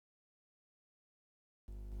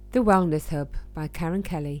The Wellness Hub by Karen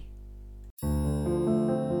Kelly.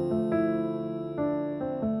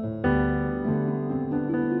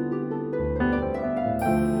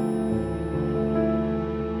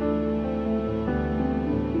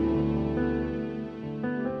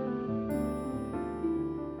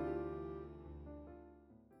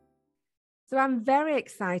 So I'm very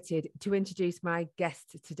excited to introduce my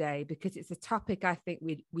guest today because it's a topic I think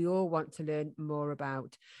we all want to learn more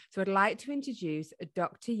about. So I'd like to introduce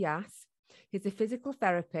Dr. Yass. He's a physical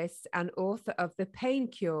therapist and author of The Pain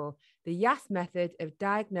Cure, the Yass Method of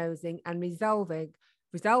diagnosing and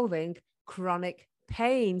resolving chronic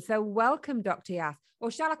pain. So welcome, Dr. Yass.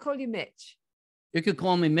 Or shall I call you Mitch? You could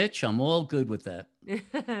call me Mitch. I'm all good with that.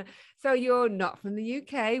 So you're not from the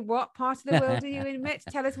UK. What part of the world are you in, Mitch?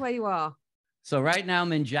 Tell us where you are. So right now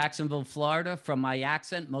I'm in Jacksonville, Florida. From my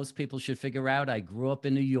accent, most people should figure out I grew up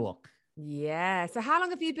in New York. Yeah. So how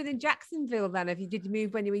long have you been in Jacksonville then? Did you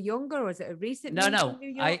move when you were younger, or is it a recent move No. to New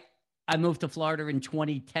York? I moved to Florida in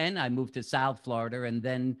 2010. I moved to South Florida. And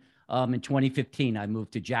then in 2015, I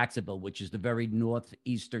moved to Jacksonville, which is the very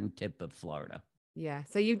northeastern tip of Florida. Yeah.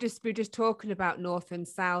 So we're just talking about North and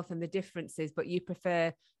South and the differences, but you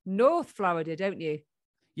prefer North Florida, don't you?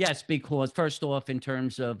 Yes, because first off, in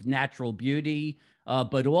terms of natural beauty,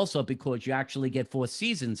 but also because you actually get 4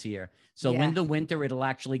 seasons here. So in the winter, it'll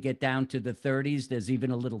actually get down to the 30s. There's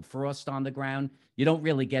even a little frost on the ground. You don't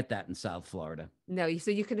really get that in South Florida. No, so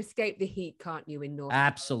you can escape the heat, can't you, in North?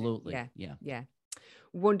 Absolutely. Yeah.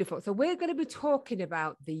 Wonderful. So we're going to be talking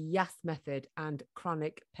about the Yass method and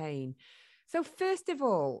chronic pain. So first of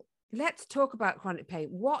all, let's talk about chronic pain.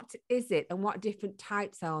 What is it and what different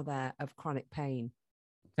types are there of chronic pain?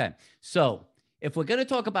 Okay. So if we're going to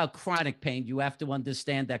talk about chronic pain, you have to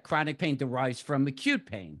understand that chronic pain derives from acute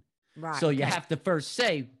pain. Right. So you have to first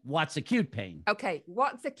say, what's acute pain? Okay.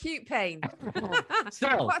 What's acute pain?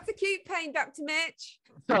 So what's acute pain, Dr. Mitch?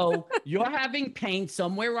 So you're having pain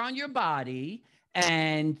somewhere on your body.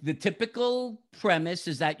 And the typical premise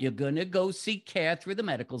is that you're going to go seek care through the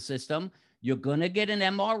medical system. You're going to get an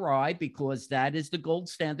MRI because that is the gold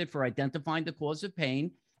standard for identifying the cause of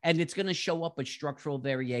pain. And it's going to show up a structural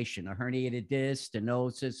variation, a herniated disc,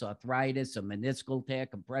 stenosis, arthritis, a meniscal tear,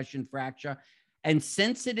 compression fracture. And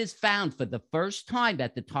since it is found for the first time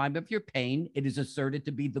at the time of your pain, it is asserted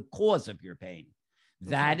to be the cause of your pain.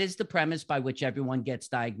 That is the premise by which everyone gets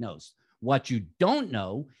diagnosed. What you don't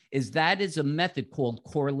know is that is a method called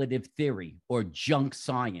correlative theory or junk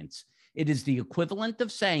science. It is the equivalent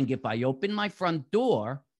of saying if I open my front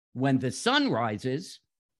door when the sun rises,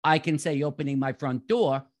 I can say opening my front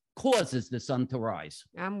door causes the sun to rise.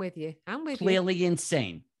 I'm with you. Clearly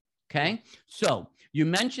insane. Okay. So you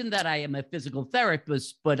mentioned that I am a physical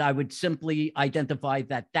therapist, but I would simply identify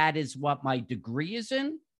that that is what my degree is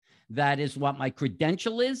in. That is what my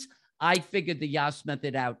credential is. I figured the Yass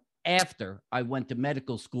method out after I went to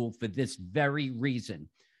medical school for this very reason.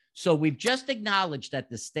 So we've just acknowledged that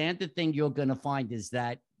the standard thing you're going to find is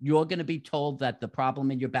that you're going to be told that the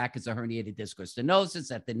problem in your back is a herniated disc or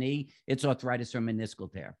stenosis, at the knee, it's arthritis or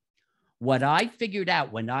meniscal tear. What I figured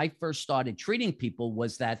out when I first started treating people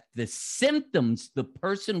was that the symptoms the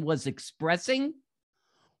person was expressing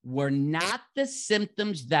were not the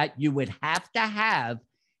symptoms that you would have to have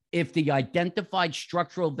if the identified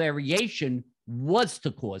structural variation was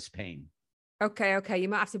to cause pain. Okay. You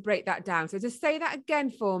might have to break that down. So just say that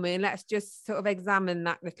again for me and let's just sort of examine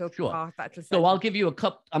that little part. So I'll give you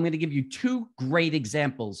I'm going to give you 2 great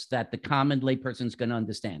examples that the common layperson is going to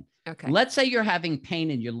understand. Okay. Let's say you're having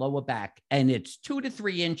pain in your lower back and it's 2 to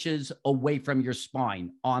 3 inches away from your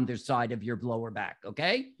spine on the side of your lower back.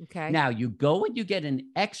 Okay. Now you go and you get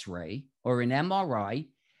an X-ray or an MRI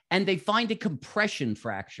and they find a compression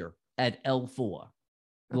fracture at L4.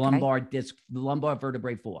 Lumbar disc, lumbar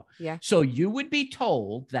vertebrae 4. Yeah. So you would be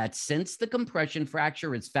told that since the compression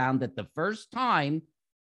fracture is found at the first time,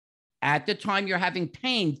 at the time you're having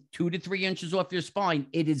pain 2 to 3 inches off your spine,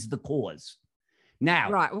 it is the cause. Now,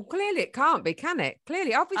 right. Well, clearly it can't be, can it?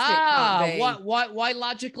 Clearly, obviously, it can't be. Why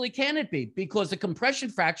logically can it be? Because a compression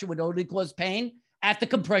fracture would only cause pain at the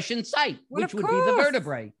compression site, which would be the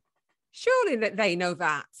vertebrae. Surely that they know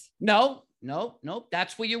that. No.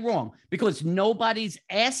 That's where you're wrong because nobody's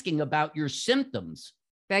asking about your symptoms.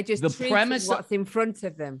 They're just treating what's in front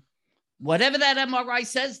of them. Whatever that MRI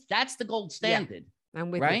says, that's the gold standard. Yeah, I'm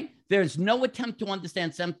with right? You. There's no attempt to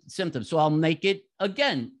understand symptoms. So I'll make it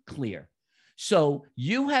again clear. So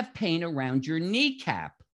you have pain around your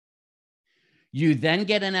kneecap. You then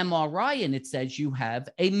get an MRI and it says you have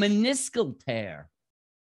a meniscal tear.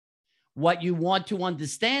 What you want to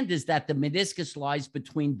understand is that the meniscus lies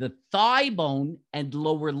between the thigh bone and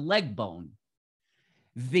lower leg bone.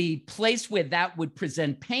 The place where that would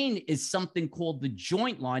present pain is something called the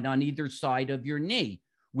joint line on either side of your knee,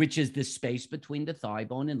 which is the space between the thigh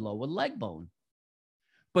bone and lower leg bone.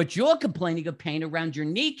 But you're complaining of pain around your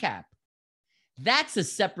kneecap. That's a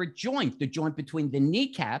separate joint, the joint between the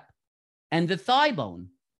kneecap and the thigh bone.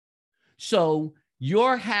 So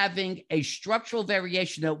you're having a structural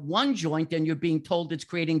variation at one joint and you're being told it's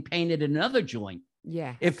creating pain at another joint.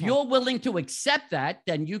 Yeah. If you're willing to accept that,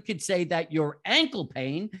 then you could say that your ankle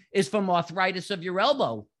pain is from arthritis of your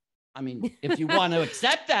elbow. I mean, if you want to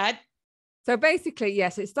accept that. So basically,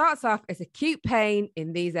 yes, it starts off as acute pain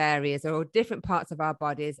in these areas or different parts of our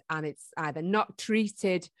bodies, and it's either not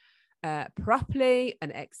treated properly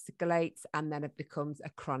and escalates, and then it becomes a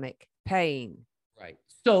chronic pain. Right.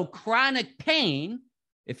 So chronic pain,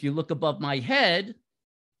 if you look above my head,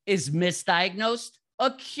 is misdiagnosed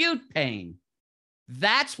acute pain.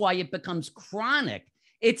 That's why it becomes chronic.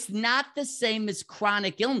 It's not the same as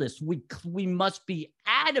chronic illness. We must be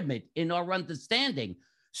adamant in our understanding.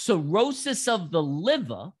 Cirrhosis of the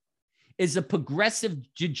liver is a progressive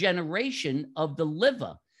degeneration of the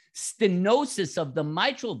liver. Stenosis of the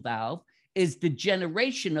mitral valve is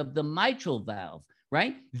degeneration of the mitral valve,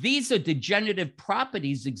 right? These are degenerative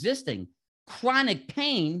properties existing. Chronic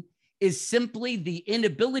pain is simply the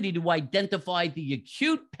inability to identify the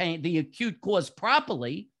acute pain, the acute cause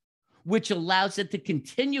properly, which allows it to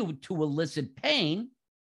continue to elicit pain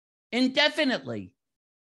indefinitely,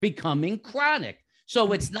 becoming chronic.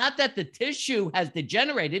 So it's not that the tissue has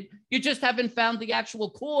degenerated, you just haven't found the actual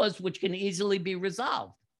cause, which can easily be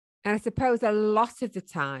resolved. And I suppose a lot of the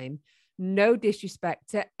time, no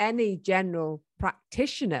disrespect to any general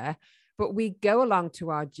practitioner, but we go along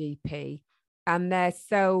to our GP and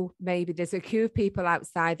maybe there's a queue of people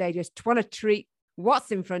outside. They just want to treat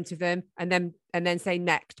what's in front of them and then say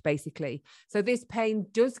next, basically. So this pain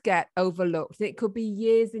does get overlooked. It could be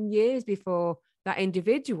years and years before that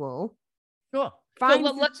individual finds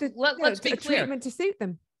let's be clear. Treatment to suit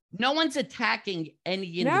them. No one's attacking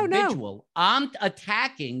any individual. No. I'm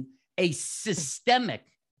attacking a systemic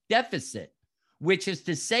deficit, which is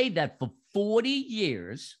to say that for 40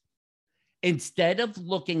 years, instead of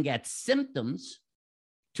looking at symptoms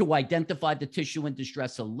to identify the tissue in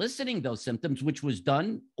distress, eliciting those symptoms, which was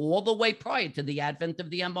done all the way prior to the advent of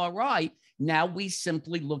the MRI, now we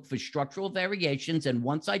simply look for structural variations and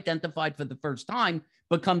once identified for the first time,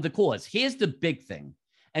 become the cause. Here's the big thing.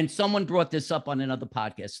 And someone brought this up on another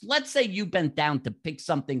podcast. Let's say you bent down to pick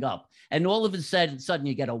something up and all of a sudden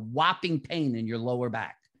you get a whopping pain in your lower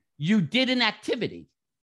back. You did an activity.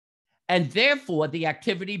 And therefore, the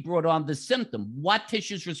activity brought on the symptom. What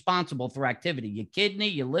tissue is responsible for activity? Your kidney,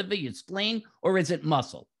 your liver, your spleen, or is it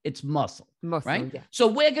muscle? It's muscle, right? Yeah. So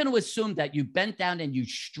we're going to assume that you bent down and you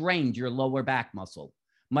strained your lower back muscle.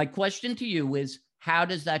 My question to you is, how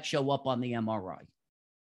does that show up on the MRI?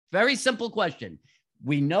 Very simple question.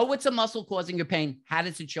 We know it's a muscle causing your pain. How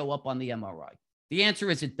does it show up on the MRI? The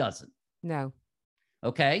answer is it doesn't. No.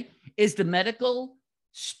 Okay. Is the medical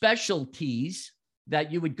specialties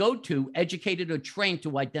that you would go to educated or trained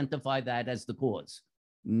to identify that as the cause?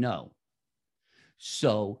 No.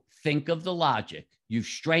 So think of the logic. You've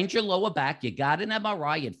strained your lower back. You got an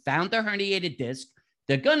MRI. It found a herniated disc.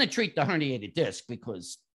 They're going to treat the herniated disc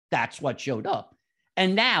because that's what showed up.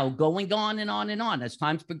 And now going on and on and on, as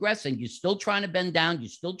time's progressing, you're still trying to bend down. You're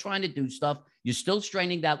still trying to do stuff. You're still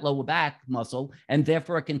straining that lower back muscle. And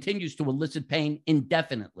therefore it continues to elicit pain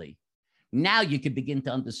indefinitely. Now you can begin to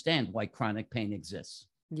understand why chronic pain exists.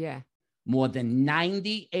 Yeah. More than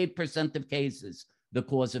 98% of cases, the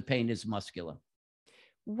cause of pain is muscular.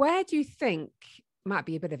 Where do you think, might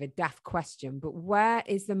be a bit of a daft question, but where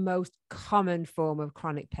is the most common form of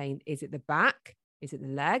chronic pain? Is it the back? Is it the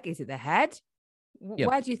leg? Is it the head? Yep.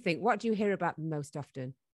 Where do you think? What do you hear about most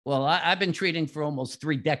often? Well, I've been treating for almost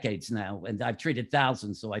 3 decades now, and I've treated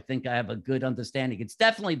thousands. So I think I have a good understanding. It's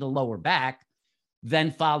definitely the lower back,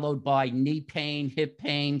 then followed by knee pain, hip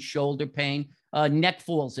pain, shoulder pain, neck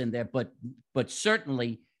falls in there, but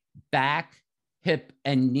certainly back, hip,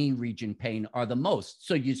 and knee region pain are the most.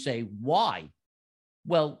 So you say, why?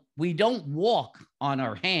 Well, we don't walk on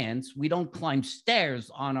our hands. We don't climb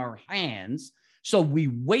stairs on our hands. So we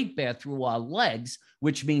weight bear through our legs,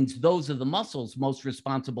 which means those are the muscles most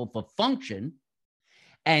responsible for function.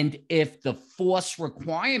 And if the force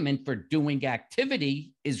requirement for doing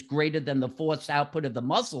activity is greater than the force output of the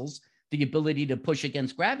muscles, the ability to push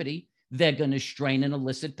against gravity, they're going to strain and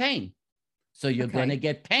elicit pain. So you're going to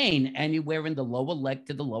get pain anywhere in the lower leg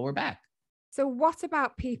to the lower back. So what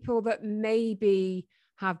about people that maybe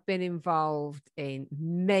have been involved in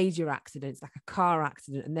major accidents, like a car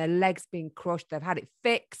accident, and their legs being crushed, they've had it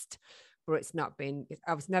fixed, but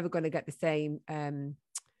I was never going to get the same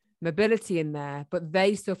mobility in there, but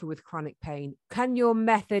they suffer with chronic pain. Can your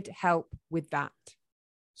method help with that?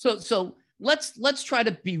 So let's try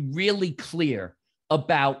to be really clear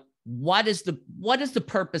about what is the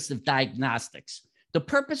purpose of diagnostics. The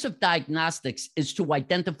purpose of diagnostics is to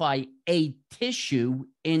identify a tissue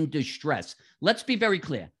in distress. Let's be very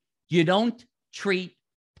clear. You don't treat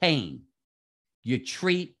pain. You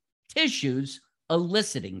treat tissues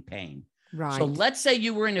eliciting pain. Right. So let's say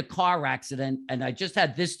you were in a car accident, and I just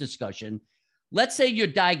had this discussion. Let's say you're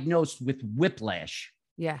diagnosed with whiplash.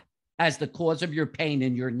 Yeah. As the cause of your pain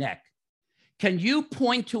in your neck. Can you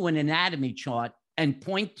point to an anatomy chart and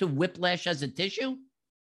point to whiplash as a tissue?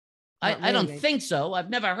 I don't think so. I've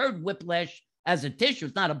never heard whiplash as a tissue.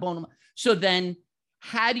 It's not a bone. So then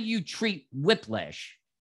how do you treat whiplash?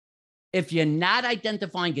 If you're not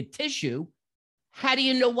identifying a tissue, how do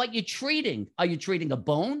you know what you're treating? Are you treating a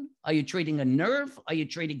bone? Are you treating a nerve? Are you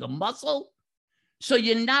treating a muscle? So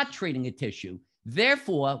you're not treating a tissue.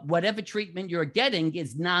 Therefore, whatever treatment you're getting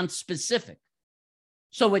is non-specific.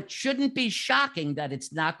 So it shouldn't be shocking that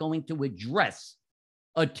it's not going to address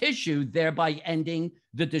a tissue, thereby ending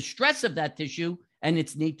the distress of that tissue and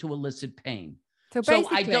its need to elicit pain. So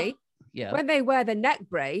basically, when they wear the neck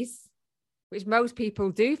brace, which most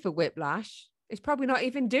people do for whiplash, it's probably not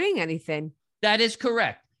even doing anything. That is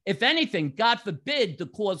correct. If anything, God forbid, the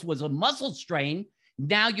cause was a muscle strain.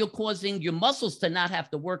 Now you're causing your muscles to not have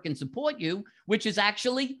to work and support you, which is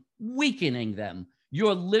actually weakening them.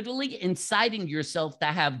 You're literally inciting yourself to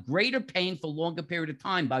have greater pain for a longer period of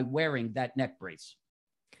time by wearing that neck brace.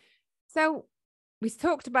 So we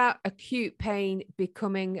talked about acute pain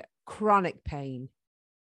becoming chronic pain.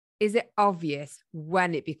 Is it obvious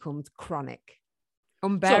when it becomes chronic,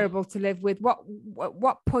 unbearable to live with?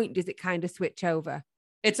 What point does it kind of switch over?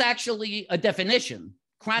 It's actually a definition.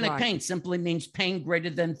 Chronic pain simply means pain greater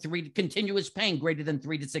than continuous pain greater than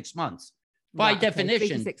 3 to 6 months. By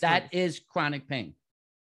definition, that is chronic pain.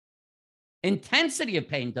 Intensity of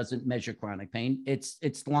pain doesn't measure chronic pain.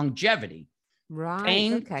 It's longevity. Right.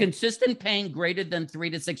 Pain, consistent pain greater than 3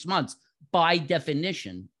 to 6 months, by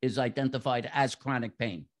definition, is identified as chronic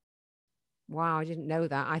pain. Wow, I didn't know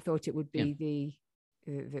that. I thought it would be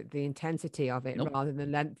the intensity of it rather than the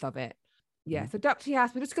length of it. Yeah. So Dr.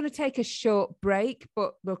 Yass, we're just going to take a short break,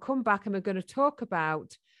 but we'll come back and we're going to talk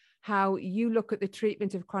about how you look at the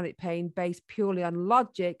treatment of chronic pain based purely on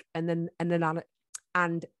logic and then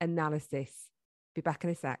analysis. Be back in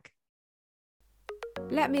a sec.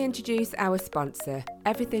 Let me introduce our sponsor,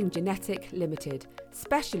 Everything Genetic Limited,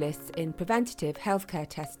 specialists in preventative healthcare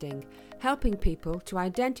testing, helping people to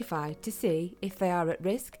identify to see if they are at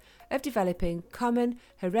risk of developing common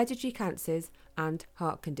hereditary cancers and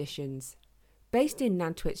heart conditions. Based in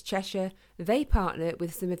Nantwich, Cheshire, they partner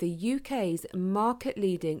with some of the UK's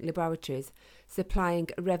market-leading laboratories, supplying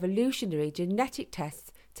revolutionary genetic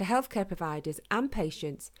tests to healthcare providers and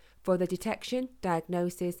patients for the detection,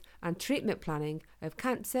 diagnosis and treatment planning of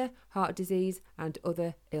cancer, heart disease and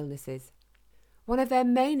other illnesses. One of their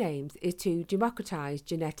main aims is to democratise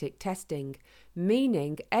genetic testing,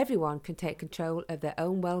 meaning everyone can take control of their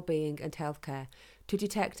own well-being and healthcare to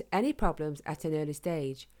detect any problems at an early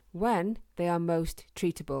stage, when they are most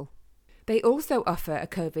treatable. They also offer a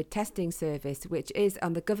COVID testing service, which is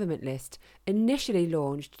on the government list, initially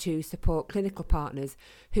launched to support clinical partners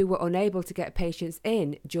who were unable to get patients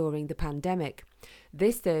in during the pandemic.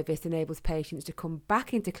 This service enables patients to come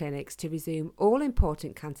back into clinics to resume all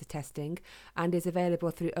important cancer testing and is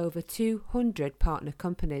available through over 200 partner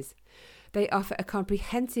companies. They offer a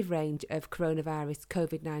comprehensive range of coronavirus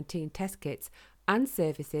COVID-19 test kits and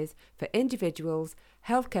services for individuals,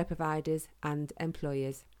 healthcare providers and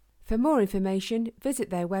employers. For more information, visit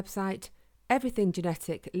their website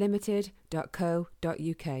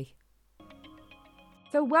everythinggeneticlimited.co.uk.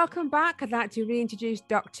 So welcome back. I'd like to reintroduce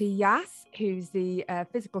Dr. Yass, who's the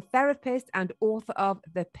physical therapist and author of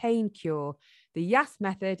The Pain Cure, the Yass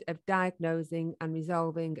Method of Diagnosing and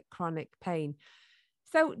Resolving Chronic Pain.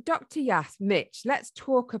 So Dr. Yass, Mitch, let's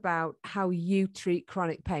talk about how you treat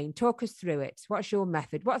chronic pain. Talk us through it. What's your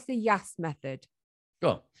method? What's the Yass Method?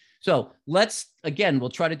 Sure. So we'll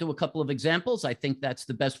try to do a couple of examples. I think that's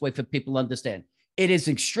the best way for people to understand. It is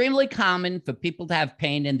extremely common for people to have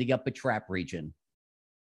pain in the upper trap region,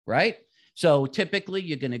 right? So typically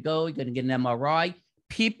you're going to get an MRI.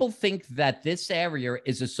 People think that this area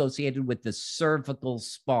is associated with the cervical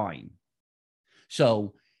spine.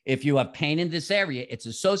 So if you have pain in this area, it's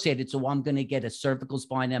associated. So I'm going to get a cervical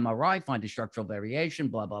spine MRI, find a structural variation,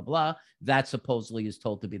 blah, blah, blah. That supposedly is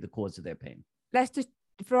told to be the cause of their pain. Let's just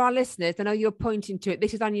for our listeners, I know you're pointing to it.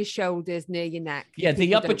 This is on your shoulders, near your neck. Yeah,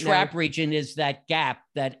 the upper trap region is that gap,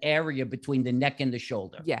 that area between the neck and the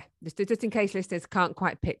shoulder. Yeah, just in case listeners can't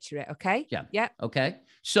quite picture it, okay? Yeah. Yeah. Okay.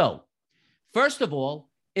 So, first of all,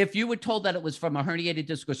 if you were told that it was from a herniated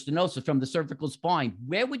disc or stenosis from the cervical spine,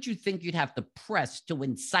 where would you think you'd have to press to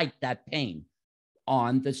incite that pain?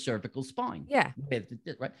 On the cervical spine. Yeah.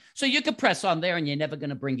 Right. So you could press on there and you're never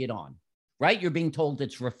going to bring it on. Right. You're being told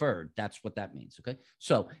it's referred. That's what that means. Okay.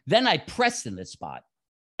 So then I press in this spot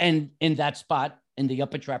and in that spot in the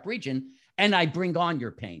upper trap region, and I bring on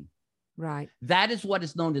your pain. Right. That is what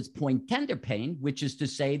is known as point tender pain, which is to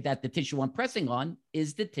say that the tissue I'm pressing on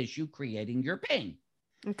is the tissue creating your pain.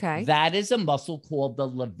 Okay. That is a muscle called the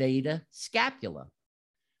levator scapula,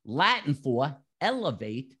 Latin for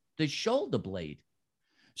elevate the shoulder blade.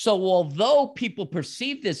 So although people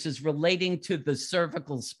perceive this as relating to the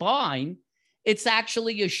cervical spine, it's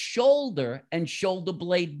actually a shoulder and shoulder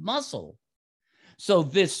blade muscle. So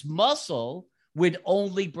this muscle would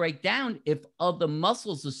only break down if other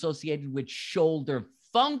muscles associated with shoulder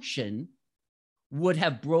function would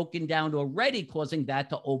have broken down already, causing that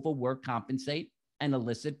to overwork, compensate, and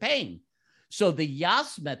elicit pain. So the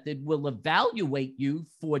Yass method will evaluate you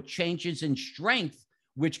for changes in strength,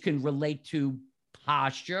 which can relate to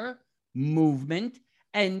posture, movement,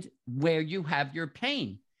 and where you have your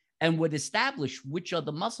pain, and would establish which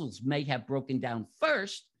other muscles may have broken down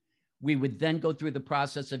first. We would then go through the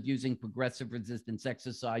process of using progressive resistance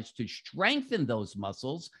exercise to strengthen those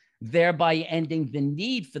muscles, thereby ending the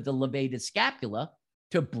need for the levator scapula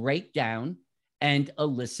to break down and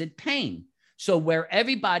elicit pain. So where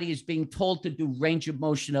everybody is being told to do range of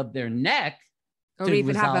motion of their neck, or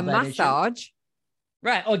even have a massage.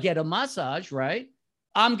 Right. Or get a massage, right?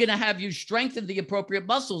 I'm going to have you strengthen the appropriate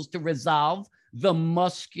muscles to resolve the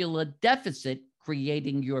muscular deficit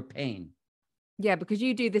creating your pain. Yeah, because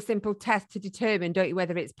you do the simple test to determine, don't you,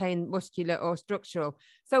 whether it's pain muscular or structural.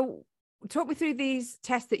 So talk me through these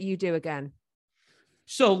tests that you do again.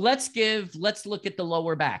 So let's look at the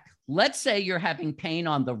lower back. Let's say you're having pain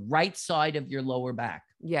on the right side of your lower back.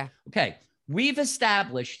 Yeah. Okay. We've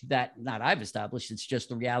established that, not I've established, it's just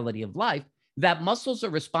the reality of life, that muscles are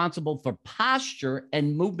responsible for posture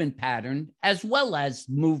and movement pattern, as well as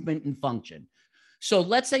movement and function. So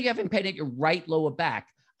let's say you're having pain at your right lower back.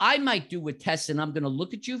 I might do a test and I'm going to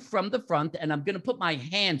look at you from the front and I'm going to put my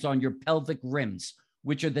hands on your pelvic rims,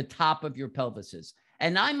 which are the top of your pelvises.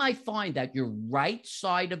 And I might find that your right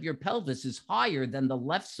side of your pelvis is higher than the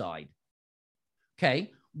left side.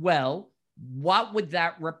 Okay. Well, what would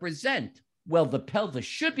that represent? Well, the pelvis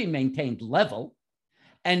should be maintained level.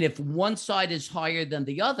 And if one side is higher than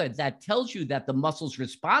the other, that tells you that the muscles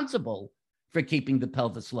responsible for keeping the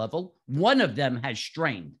pelvis level, one of them has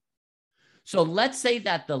strained. So let's say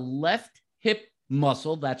that the left hip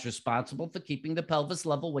muscle that's responsible for keeping the pelvis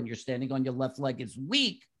level when you're standing on your left leg is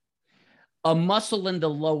weak. A muscle in the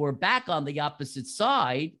lower back on the opposite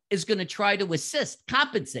side is going to try to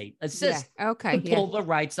compensate, pull the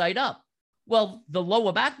right side up. Well, the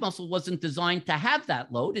lower back muscle wasn't designed to have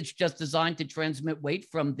that load. It's just designed to transmit weight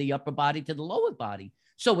from the upper body to the lower body.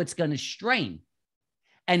 So it's going to strain.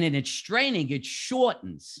 And in its straining, it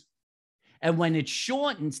shortens. And when it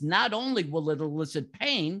shortens, not only will it elicit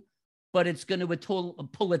pain, but it's going to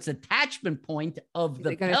pull its attachment point of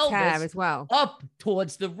the pelvis as well up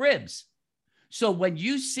towards the ribs. So when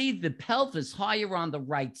you see the pelvis higher on the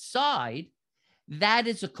right side, that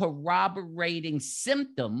is a corroborating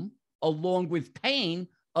symptom along with pain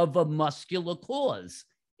of a muscular cause.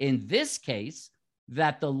 In this case,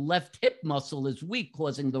 that the left hip muscle is weak,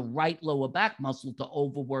 causing the right lower back muscle to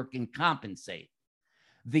overwork and compensate.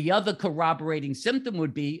 The other corroborating symptom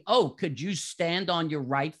would be, oh, could you stand on your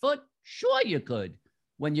right foot? Sure, you could.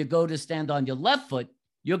 When you go to stand on your left foot,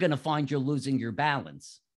 you're going to find you're losing your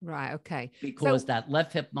balance. Right. Okay. Because that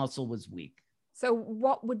left hip muscle was weak. So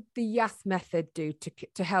what would the Yass method do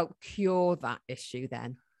to help cure that issue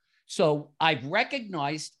then? So I've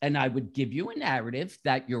recognized, and I would give you a narrative,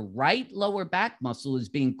 that your right lower back muscle is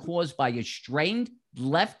being caused by a strained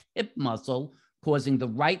left hip muscle, causing the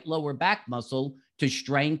right lower back muscle to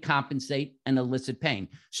strain, compensate, and elicit pain.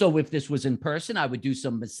 So if this was in person, I would do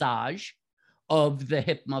some massage of the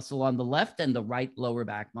hip muscle on the left and the right lower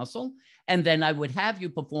back muscle. And then I would have you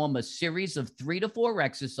perform a series of 3 to 4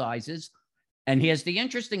 exercises. And here's the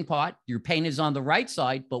interesting part. Your pain is on the right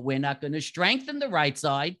side, but we're not going to strengthen the right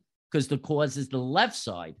side because the cause is the left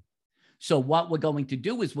side. So what we're going to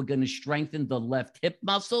do is we're going to strengthen the left hip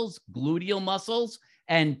muscles, gluteal muscles,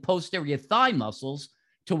 and posterior thigh muscles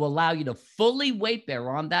to allow you to fully weight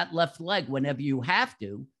bear on that left leg whenever you have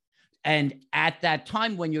to, And at that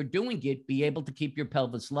time, when you're doing it, be able to keep your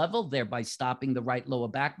pelvis level, thereby stopping the right lower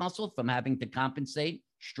back muscle from having to compensate,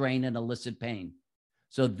 strain, and elicit pain.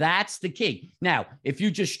 So that's the key. Now, if you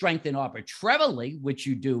just strengthen arbitrarily, which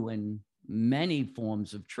you do in many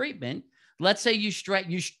forms of treatment, let's say you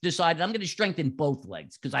decided, I'm going to strengthen both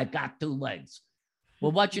legs because I've got two legs.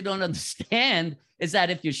 Well, what you don't understand is that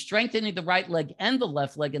if you're strengthening the right leg and the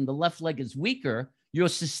left leg, and the left leg is weaker, you're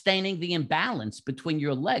sustaining the imbalance between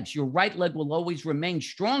your legs. Your right leg will always remain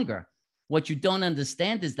stronger. What you don't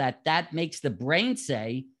understand is that that makes the brain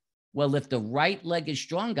say, well, if the right leg is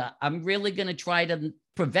stronger, I'm really going to try to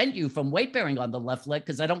prevent you from weight bearing on the left leg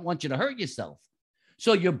because I don't want you to hurt yourself.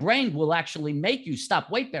 So your brain will actually make you stop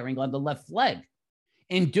weight bearing on the left leg.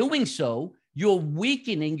 In doing so, you're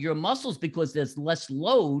weakening your muscles because there's less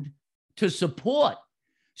load to support.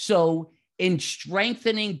 So in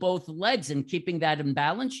strengthening both legs and keeping that in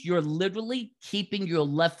balance, you're literally keeping your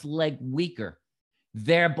left leg weaker,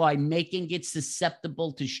 thereby making it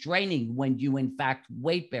susceptible to straining when you, in fact,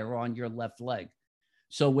 weight bear on your left leg.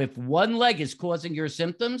 So if one leg is causing your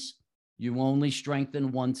symptoms, you only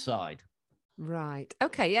strengthen one side. Right.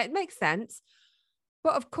 Okay. Yeah, it makes sense.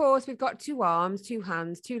 But of course, we've got 2 arms, 2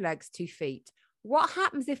 hands, 2 legs, 2 feet. What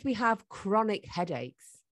happens if we have chronic headaches?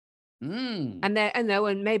 And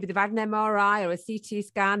maybe they've had an MRI or a CT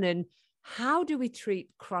scan. And how do we treat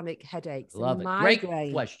chronic headaches? Love it. Migraine?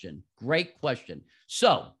 Great question. Great question.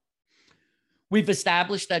 So we've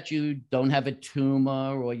established that you don't have a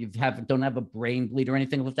tumor or don't have a brain bleed or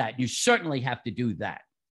anything like that. You certainly have to do that.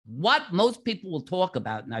 What most people will talk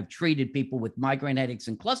about, and I've treated people with migraine headaches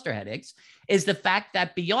and cluster headaches, is the fact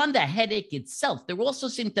that beyond the headache itself, they also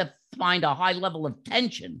seem to find a high level of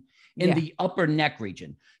tension in the upper neck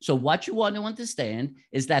region. So what you want to understand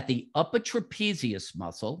is that the upper trapezius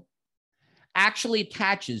muscle actually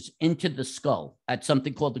attaches into the skull at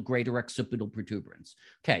something called the greater occipital protuberance.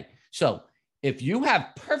 Okay, so if you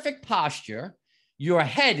have perfect posture, your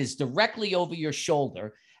head is directly over your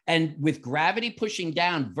shoulder, and with gravity pushing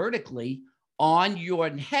down vertically on your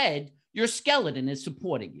head, your skeleton is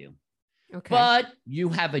supporting you. Okay. But you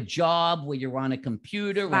have a job where you're on a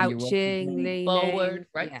computer, slouching, leaning forward,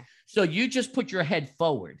 right? Yeah. So you just put your head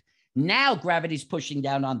forward. Now gravity's pushing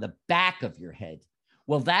down on the back of your head.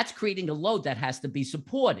 Well, that's creating a load that has to be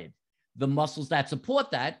supported. The muscles that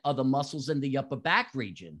support that are the muscles in the upper back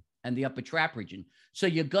region and the upper trap region. So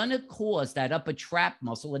you're going to cause that upper trap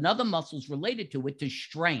muscle and other muscles related to it to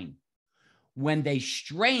strain. When they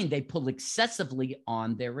strain, they pull excessively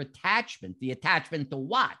on their attachment. The attachment to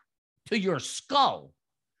what? To your skull.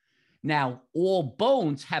 Now, all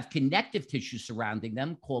bones have connective tissue surrounding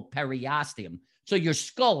them called periosteum. So your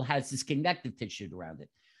skull has this connective tissue around it.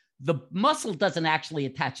 The muscle doesn't actually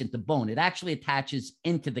attach into bone. It actually attaches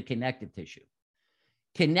into the connective tissue.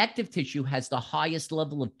 Connective tissue has the highest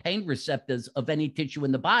level of pain receptors of any tissue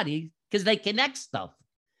in the body because they connect stuff.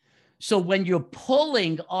 So when you're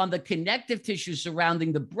pulling on the connective tissue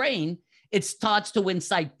surrounding the brain, it starts to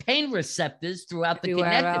incite pain receptors throughout the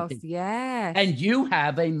connective tissue. Yes. And you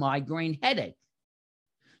have a migraine headache.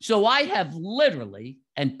 So I have literally,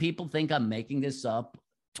 and people think I'm making this up,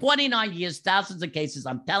 29 years, thousands of cases.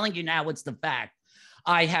 I'm telling you now, it's the fact.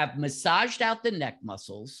 I have massaged out the neck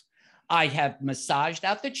muscles. I have massaged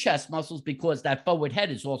out the chest muscles because that forward head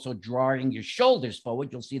is also drawing your shoulders forward.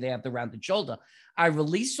 You'll see they have the rounded shoulder. I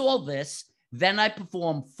release all this. Then I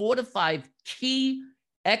perform 4 to 5 key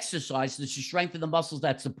exercises to strengthen the muscles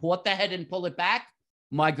that support the head and pull it back.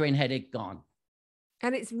 Migraine headache gone.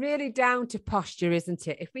 And it's really down to posture, isn't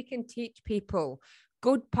it? If we can teach people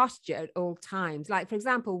good posture at all times, like, for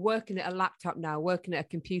example, working at a laptop now, working at a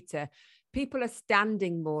computer, people are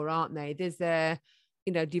standing more, aren't they? There's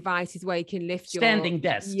devices where you can lift standing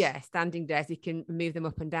desks. Yeah, standing desks. You can move them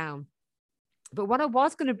up and down. But what I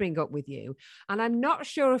was going to bring up with you, and I'm not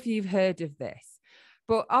sure if you've heard of this,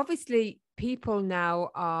 but obviously people now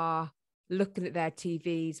are looking at their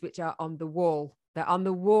TVs, which are on the wall. They're on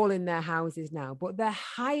the wall in their houses now, but they're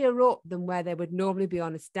higher up than where they would normally be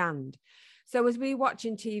on a stand. So as we're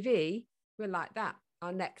watching TV, we're like that.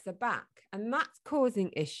 Our necks are back, and that's causing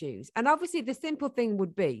issues. And obviously the simple thing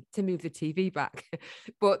would be to move the TV back,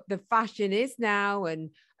 but the fashion is now, and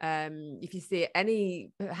if you see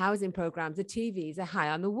any housing programs, the TVs are high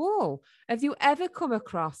on the wall. Have you ever come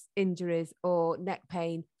across injuries or neck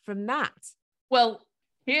pain from that? Well,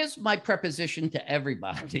 here's my preposition to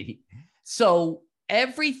everybody. So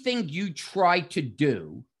everything you try to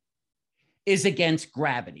do is against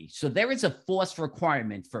gravity. So there is a force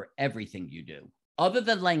requirement for everything you do. Other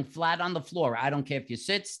than laying flat on the floor, I don't care if you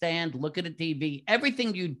sit, stand, look at a TV,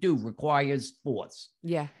 everything you do requires force.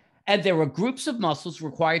 Yeah. And there are groups of muscles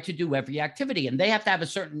required to do every activity, and they have to have a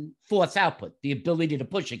certain force output, the ability to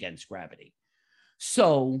push against gravity.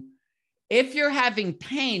 So if you're having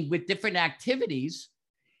pain with different activities,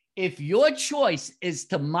 if your choice is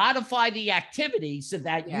to modify the activity so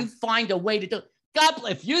that you find a way to do it,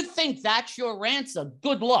 God, if you think that's your answer,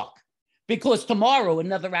 good luck, because tomorrow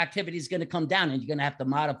another activity is going to come down and you're going to have to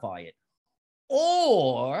modify it.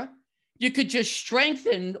 Or you could just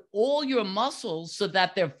strengthen all your muscles so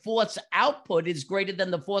that their force output is greater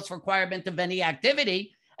than the force requirement of any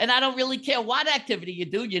activity. And I don't really care what activity you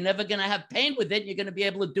do. You're never going to have pain with it. You're going to be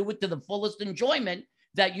able to do it to the fullest enjoyment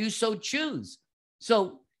that you so choose.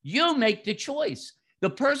 So you make the choice. The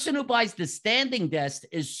person who buys the standing desk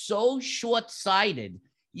is so short-sighted.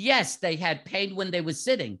 Yes, they had pain when they were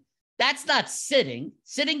sitting. That's not sitting.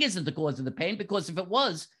 Sitting isn't the cause of the pain, because if it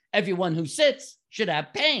was, everyone who sits should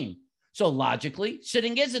have pain. So logically,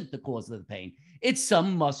 sitting isn't the cause of the pain. It's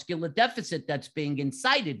some muscular deficit that's being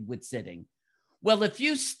incited with sitting. Well, if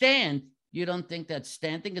you stand, you don't think that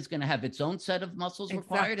standing is going to have its own set of muscles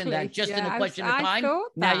required, and that just in a question of time,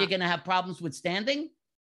 now you're going to have problems with standing?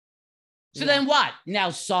 So then what? Now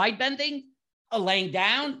side bending? Or laying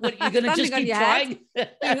down? What, you're going to just keep trying?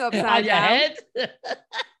 On your head?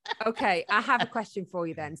 Okay, I have a question for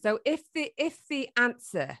you then. So if the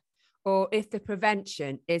answer, or if the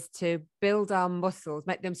prevention is to build our muscles,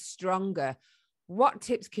 make them stronger, what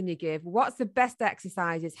tips can you give? What's the best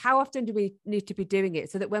exercises? How often do we need to be doing it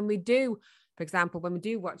so that when we do, for example, when we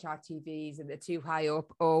do watch our TVs and they're too high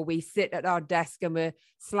up, or we sit at our desk and we're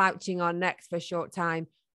slouching our necks for a short time,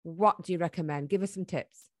 what do you recommend? Give us some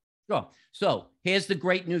tips. Sure. So here's the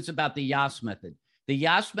great news about the Yass method. The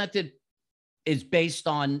Yass method is based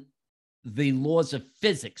on the laws of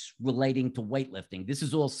physics relating to weightlifting. This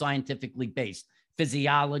is all scientifically based,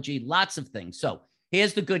 physiology, lots of things. So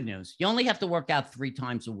here's the good news. You only have to work out 3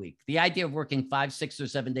 times a week. The idea of working 5, 6, or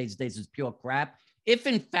 7 days is pure crap. If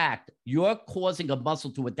in fact you're causing a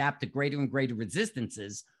muscle to adapt to greater and greater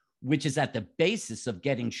resistances, which is at the basis of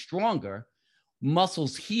getting stronger,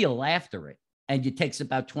 muscles heal after it. And it takes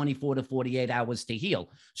about 24 to 48 hours to heal.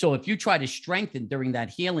 So if you try to strengthen during that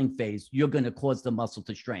healing phase, you're going to cause the muscle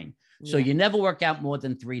to strain. So you never work out more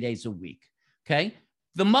than 3 days a week. Okay.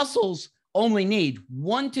 The muscles only need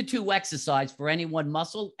 1 to 2 exercises for any one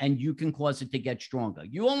muscle, and you can cause it to get stronger.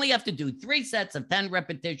 You only have to do 3 sets of 10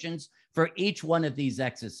 repetitions for each one of these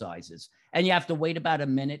exercises. And you have to wait about a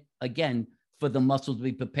minute again for the muscle to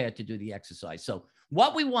be prepared to do the exercise. So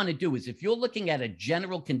what we want to do is, if you're looking at a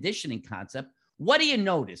general conditioning concept, what do you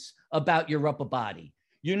notice about your upper body?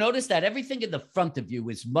 You notice that everything in the front of you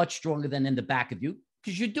is much stronger than in the back of you,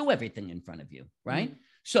 because you do everything in front of you, right?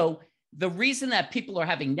 So the reason that people are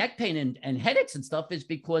having neck pain and headaches and stuff is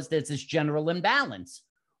because there's this general imbalance.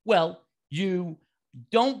 Well, you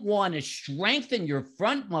don't want to strengthen your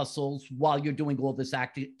front muscles while you're doing all this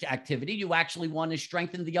activity. You actually want to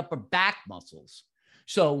strengthen the upper back muscles.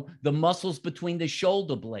 So the muscles between the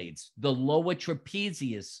shoulder blades, the lower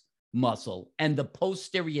trapezius muscle, and the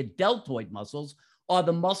posterior deltoid muscles are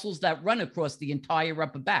the muscles that run across the entire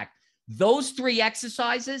upper back. Those 3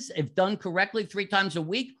 exercises, if done correctly 3 times a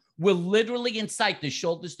week, will literally incite the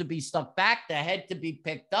shoulders to be stuck back, the head to be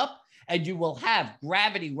picked up, and you will have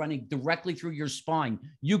gravity running directly through your spine.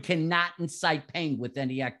 You cannot incite pain with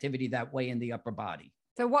any activity that way in the upper body.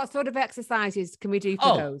 So what sort of exercises can we do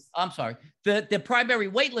for those? I'm sorry. The primary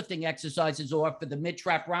weightlifting exercises are for the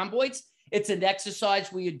mid-trap rhomboids. It's an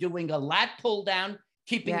exercise where you're doing a lat pull down,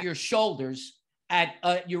 keeping your shoulders at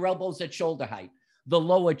your elbows at shoulder height. The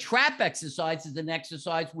lower trap exercise is an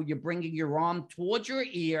exercise where you're bringing your arm towards your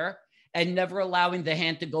ear and never allowing the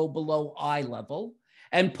hand to go below eye level.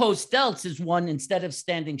 And post delts is one, instead of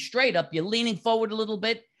standing straight up, you're leaning forward a little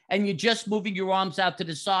bit and you're just moving your arms out to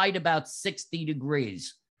the side about 60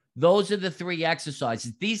 degrees. Those are the 3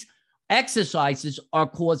 exercises. These exercises are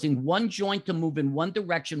causing one joint to move in one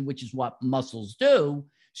direction, which is what muscles do.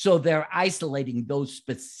 So they're isolating those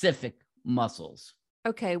specific muscles.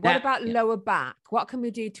 Okay, what about lower back? What can we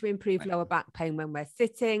do to improve lower back pain when we're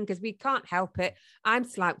sitting? Because we can't help it. I'm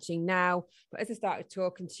slouching now, but as I started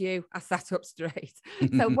talking to you, I sat up straight.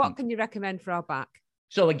 So what can you recommend for our back?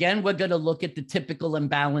 So again, we're going to look at the typical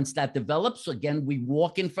imbalance that develops. So again, we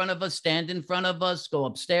walk in front of us, stand in front of us, go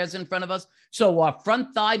upstairs in front of us. So our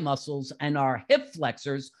front thigh muscles and our hip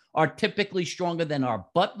flexors are typically stronger than our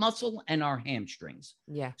butt muscle and our hamstrings.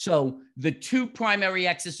 Yeah. So the 2 primary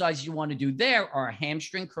exercises you want to do there are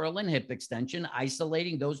hamstring curl and hip extension,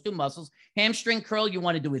 isolating those 2 muscles. Hamstring curl, you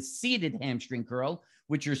want to do a seated hamstring curl,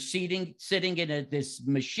 which you're sitting in this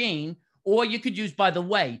machine, or you could use, by the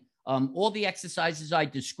way, All the exercises I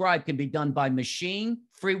described can be done by machine,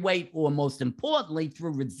 free weight, or most importantly,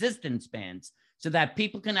 through resistance bands, so that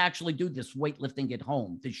people can actually do this weightlifting at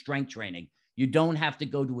home, the strength training. You don't have to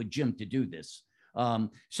go to a gym to do this.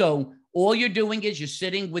 So all you're doing is you're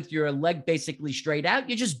sitting with your leg basically straight out.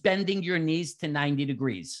 You're just bending your knees to 90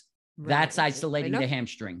 degrees. Right. That's isolating the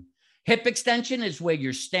hamstring. Hip extension is where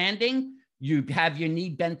you're standing. You have your knee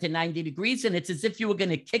bent to 90 degrees, and it's as if you were going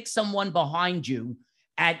to kick someone behind you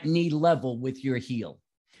at knee level with your heel.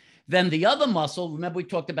 Then the other muscle, remember we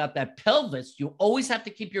talked about that pelvis. You always have to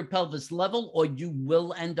keep your pelvis level or you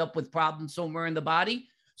will end up with problems somewhere in the body.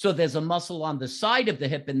 So there's a muscle on the side of the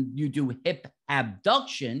hip, and you do hip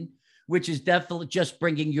abduction, which is definitely just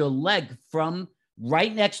bringing your leg from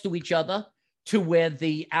right next to each other to where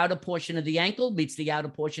the outer portion of the ankle meets the outer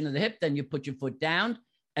portion of the hip. Then you put your foot down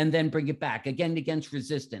and then bring it back again against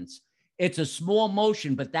resistance. It's a small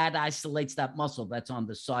motion, but that isolates that muscle that's on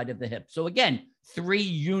the side of the hip. So again, 3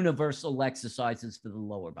 universal exercises for the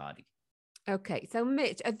lower body. Okay. So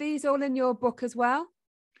Mitch, are these all in your book as well?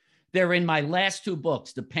 They're in my last 2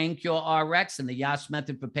 books, The Pain Cure RX and the Yass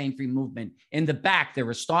Method for Pain-Free Movement. In the back, there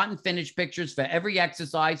are start and finish pictures for every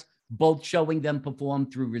exercise, both showing them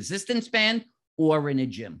performed through resistance band or in a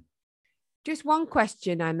gym. Just one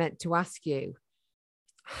question I meant to ask you.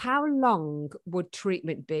 How long would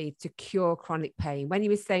treatment be to cure chronic pain? When you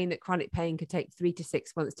were saying that chronic pain could take 3 to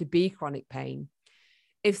 6 months to be chronic pain,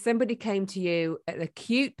 if somebody came to you at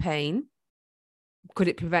acute pain, could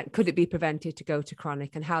it be prevented to go to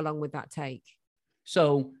chronic, and how long would that take?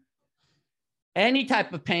 So any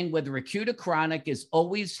type of pain, whether acute or chronic, is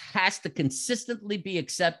always has to consistently be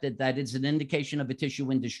accepted that it's an indication of a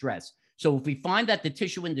tissue in distress. So if we find that the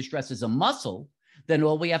tissue in distress is a muscle, then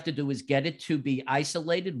all we have to do is get it to be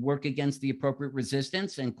isolated, work against the appropriate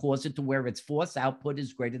resistance, and cause it to where its force output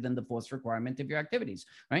is greater than the force requirement of your activities,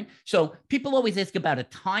 right? So people always ask about a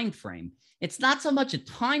time frame. It's not so much a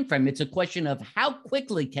time frame. It's a question of how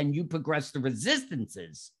quickly can you progress the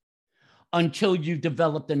resistances until you've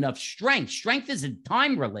developed enough strength. Strength isn't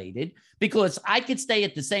time related, because I could stay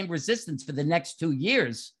at the same resistance for the next 2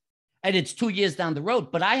 years, and it's 2 years down the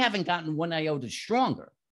road, but I haven't gotten 1 iota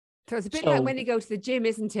stronger. So it's a bit like when you go to the gym,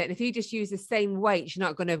 isn't it? And if you just use the same weights, you're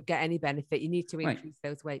not going to get any benefit. You need to increase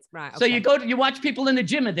those weights. Right. Okay. So you watch people in the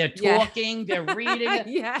gym and they're talking, they're reading.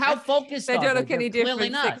 Yeah. How focused they are don't look any different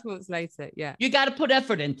clearly not. 6 months later. Yeah. You got to put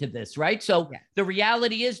effort into this, right? So the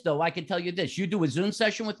reality is, though, I can tell you this: you do a Zoom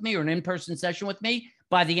session with me or an in-person session with me,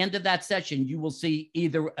 by the end of that session, you will see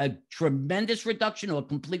either a tremendous reduction or a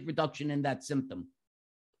complete reduction in that symptom.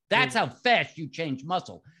 That's how fast you change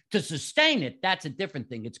muscle. To sustain it, that's a different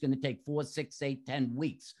thing. It's going to take 4, 6, 8, 10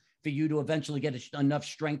 weeks for you to eventually get enough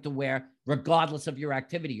strength to where, regardless of your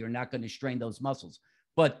activity, you're not going to strain those muscles.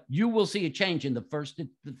 But you will see a change in the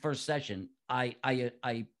first session.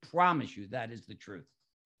 I promise you that is the truth.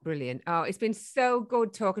 Brilliant. Oh, it's been so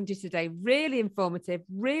good talking to you today. Really informative,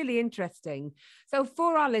 really interesting. So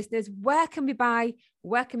for our listeners, where can we buy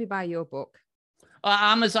your book?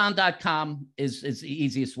 Amazon.com is the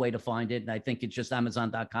easiest way to find it. And I think it's just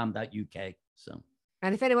amazon.com.uk. So,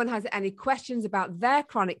 and if anyone has any questions about their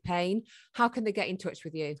chronic pain, how can they get in touch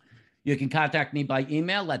with you? You can contact me by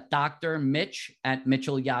email at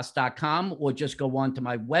drmitch@mitchellyass.com, or just go on to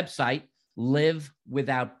my website, Live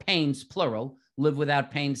Without Pains, plural,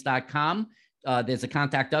 livewithoutpains.com. There's a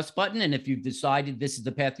contact us button. And if you've decided this is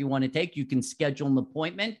the path you want to take, you can schedule an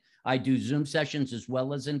appointment. I do Zoom sessions as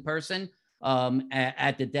well as in person.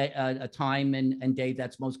 At the day, a time and day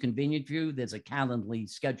that's most convenient for you. There's a Calendly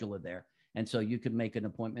scheduler there. And so you can make an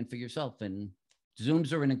appointment for yourself. And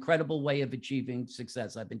Zooms are an incredible way of achieving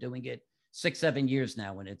success. I've been doing it 6, 7 years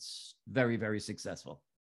now, and it's very, very successful.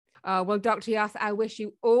 Well, Dr. Yass, I wish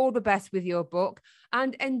you all the best with your book,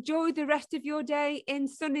 and enjoy the rest of your day in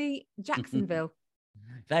sunny Jacksonville.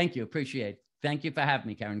 Thank you. Appreciate it. Thank you for having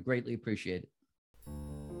me, Karen. Greatly appreciate it.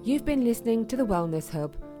 You've been listening to The Wellness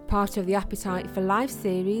Hub, part of the Appetite for Life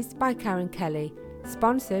series by Karen Kelly,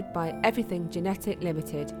 sponsored by Everything Genetic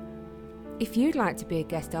Limited. If you'd like to be a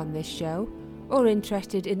guest on this show, or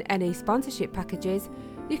interested in any sponsorship packages,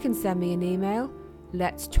 you can send me an email,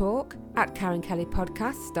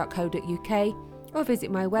 letstalk@karenkellypodcasts.co.uk, or visit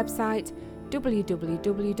my website,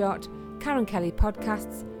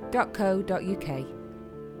 www.karenkellypodcasts.co.uk.